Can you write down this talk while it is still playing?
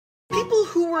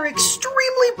were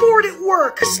extremely bored at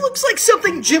work. This looks like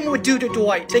something Jim would do to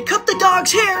Dwight. They cut the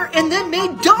dog's hair and then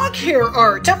made dog hair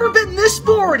art. Never been this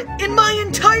bored in my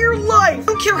entire life.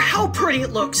 Don't care how pretty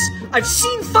it looks. I've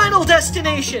seen Final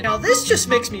Destination. Now this just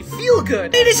makes me feel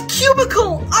good. It is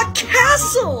cubicle, a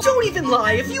castle. Don't even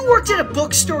lie. If you worked at a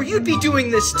bookstore, you'd be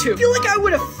doing this too. I feel like I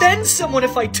would offend someone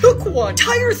if I took one.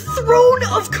 Entire throne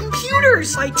of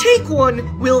computers. If I take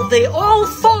one, will they all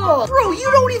fall? Bro, you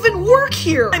don't even work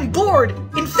here. I'm bored.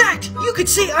 In fact, you could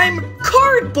say I'm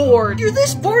cardboard. You're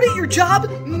this bored at your job,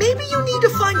 maybe you need to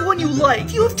find one you like.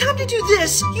 If you have time to do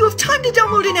this, you have time to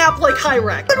download an app like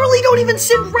Hyrack. Literally don't even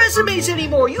send resumes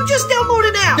anymore. You just download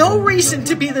an app. No reason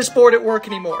to be this bored at work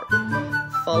anymore.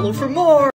 Follow for more.